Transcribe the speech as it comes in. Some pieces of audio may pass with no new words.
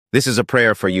This is a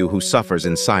prayer for you who suffers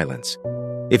in silence.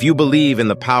 If you believe in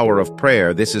the power of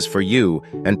prayer, this is for you,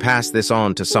 and pass this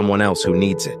on to someone else who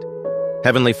needs it.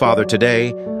 Heavenly Father,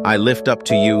 today, I lift up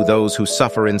to you those who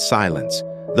suffer in silence,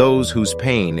 those whose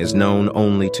pain is known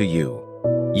only to you.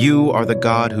 You are the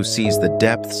God who sees the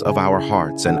depths of our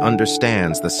hearts and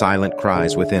understands the silent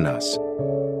cries within us.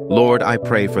 Lord, I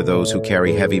pray for those who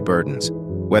carry heavy burdens,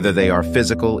 whether they are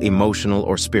physical, emotional,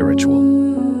 or spiritual.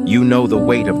 You know the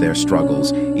weight of their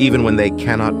struggles, even when they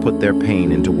cannot put their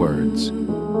pain into words.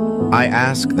 I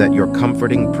ask that your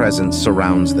comforting presence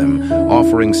surrounds them,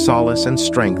 offering solace and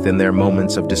strength in their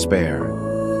moments of despair.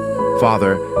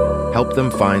 Father, help them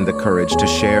find the courage to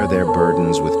share their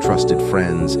burdens with trusted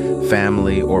friends,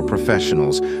 family, or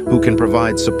professionals who can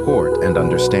provide support and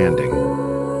understanding.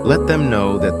 Let them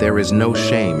know that there is no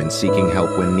shame in seeking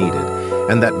help when needed,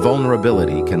 and that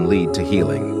vulnerability can lead to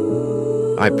healing.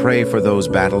 I pray for those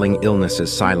battling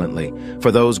illnesses silently,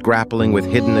 for those grappling with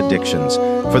hidden addictions,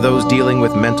 for those dealing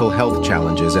with mental health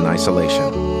challenges in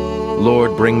isolation.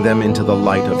 Lord, bring them into the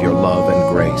light of your love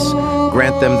and grace.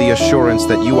 Grant them the assurance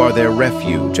that you are their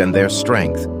refuge and their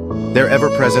strength, their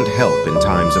ever-present help in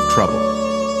times of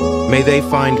trouble. May they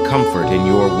find comfort in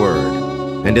your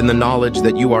word, and in the knowledge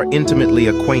that you are intimately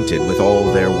acquainted with all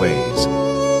their ways.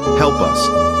 Help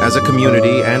us, as a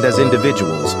community and as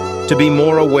individuals, to be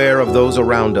more aware of those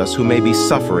around us who may be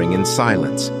suffering in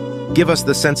silence. Give us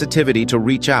the sensitivity to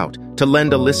reach out, to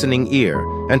lend a listening ear,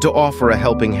 and to offer a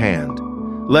helping hand.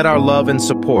 Let our love and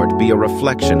support be a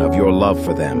reflection of your love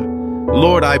for them.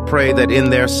 Lord, I pray that in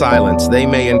their silence they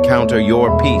may encounter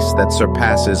your peace that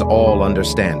surpasses all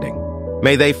understanding.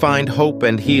 May they find hope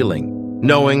and healing,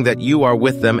 knowing that you are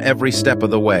with them every step of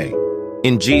the way.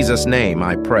 In Jesus' name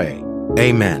I pray.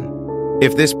 Amen.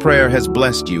 If this prayer has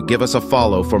blessed you, give us a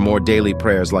follow for more daily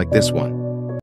prayers like this one.